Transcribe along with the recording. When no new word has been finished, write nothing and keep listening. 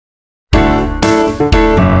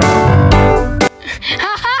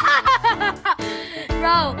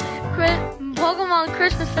Oh, the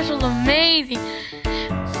Christmas special is amazing.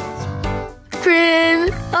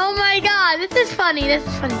 Friends. Oh my God, this is funny. This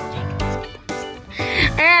is funny.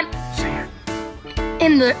 And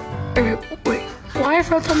in the wait, why is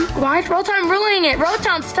Rotom ruining it?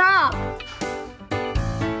 Rotom, stop!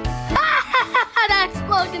 That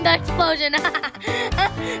explosion! That explosion!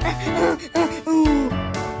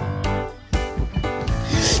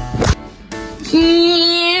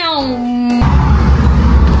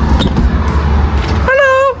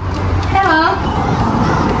 Hello. Hello.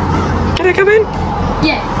 Can I come in?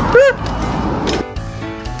 Yes.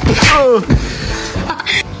 Oh.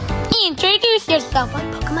 Introduce yourself. What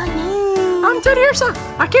Pokemon name? I'm Teddiursa.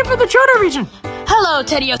 I came from the Johto region. Hello,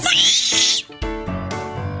 Teddiursa.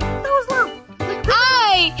 That was loud.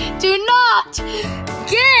 I do not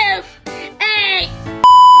give a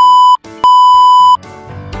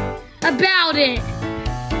about it.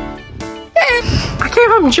 I came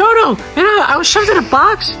from Johto, and I was shoved in a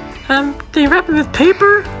box. They wrapped it with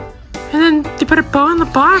paper, and then they put a bow in the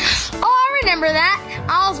box. Oh, I remember that.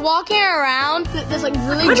 I was walking around this like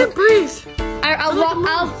really. I didn't breathe. I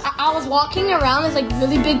was walking around this like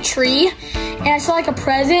really big tree, and I saw like a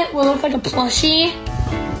present what looked like a plushie,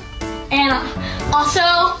 and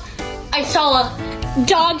also I saw a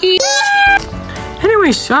doggy.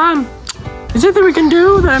 Anyways, is there anything we can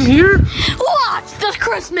do that I'm here? Watch the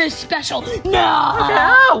Christmas special.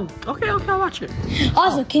 No. Okay, I'll watch it.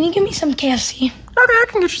 Also, can you give me some KFC? Okay, I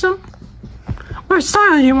can get you some. What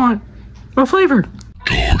style do you want? What flavor?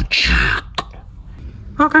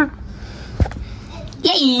 Okay.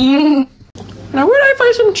 Yay! Now where do I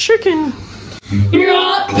find some chicken?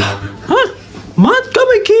 Yeah. Huh?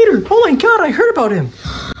 Montgomery Gator. Oh my God, I heard about him.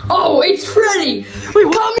 Oh, it's Freddy. Wait,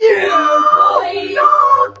 what? Come here.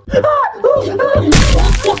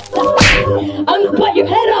 I'm gonna bite your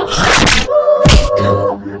head off.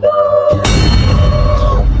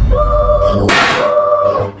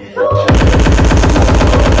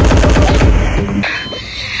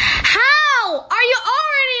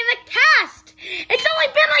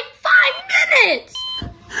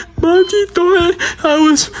 Monty thought I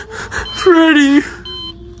was Freddy.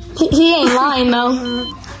 He ain't lying though.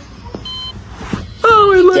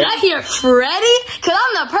 Oh, did I hear Freddy? Cause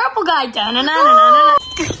I'm the purple guy.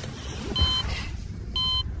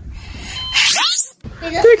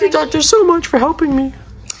 Thank you, Doctor, so much for helping me.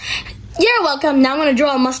 You're welcome. Now I'm gonna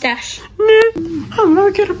draw a mustache. I'm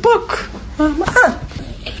gonna get a book.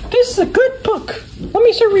 This is a good book. Let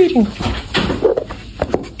me start reading.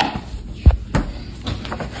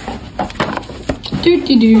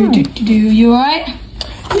 You alright?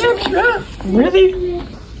 Yeah. Really?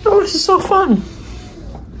 Oh, this is so fun.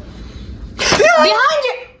 Behind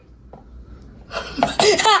you!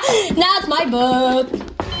 Now it's my book.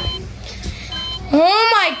 Oh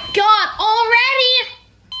my God, already?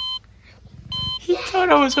 He thought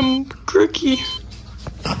I was a crookie.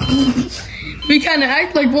 We kind of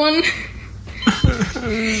act like one.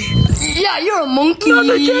 Yeah, you're a monkey. Not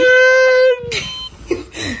again!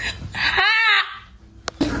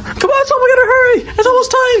 Come on, son, we gotta hurry! It's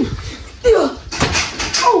almost time!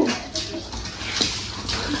 Oh!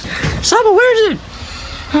 Saba, where is it?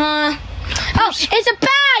 Oh, it's a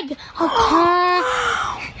bag!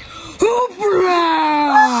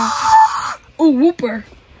 Oh, Whooper.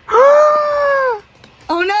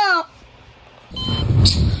 Oh, no.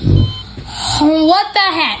 What the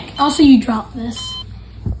heck? Also, you dropped this.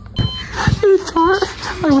 He thought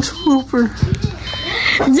I was Whooper.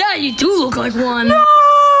 Yeah, you do look like one. No!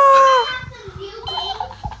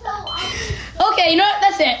 Okay, you know what?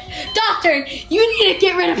 That's it. Doctor, you need to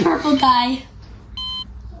get rid of purple guy.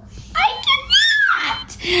 I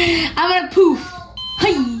cannot! I'm gonna poof.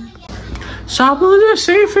 Hey. Saba, is it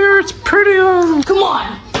safe here? It's pretty, Come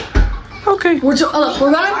on. Okay. We're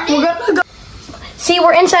gonna go. See,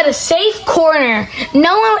 we're inside a safe corner.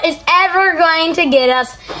 No one is ever going to get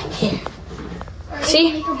us here.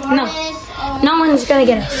 See? No one's gonna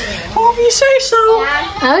get us. Oh, if you say so.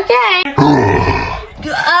 Okay.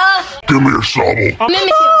 Give me your shovel.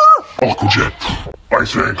 Mimikyu. Aqua Jet.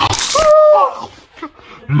 Ice Fang.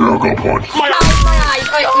 Mega Punch. My eyes.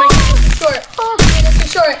 My short. That's too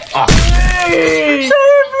short.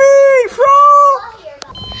 Save me, frog!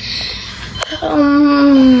 Oh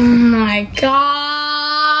my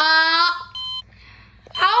God.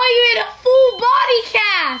 How are you in a full body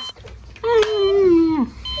cast?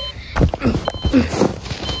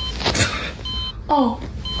 Oh.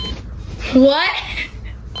 What?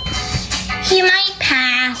 He might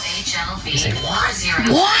pass. Say what?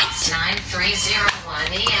 What?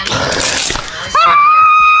 9301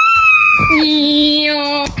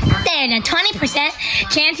 There's a 20%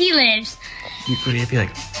 chance he lives. You could be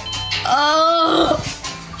like, oh.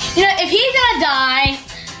 You know, if he's gonna die,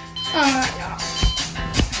 oh my god.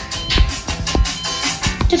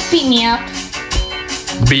 Just beat me up.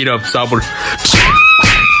 beat up Sabul.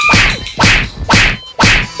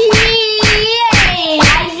 Yay! I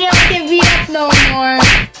don't get beat up no more.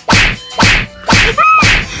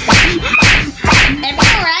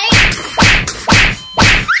 Everything alright?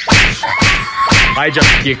 I just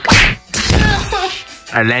kick.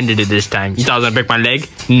 I landed it this time. You thought I was gonna break my leg?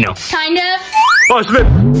 No. Kind of. Oh, slip.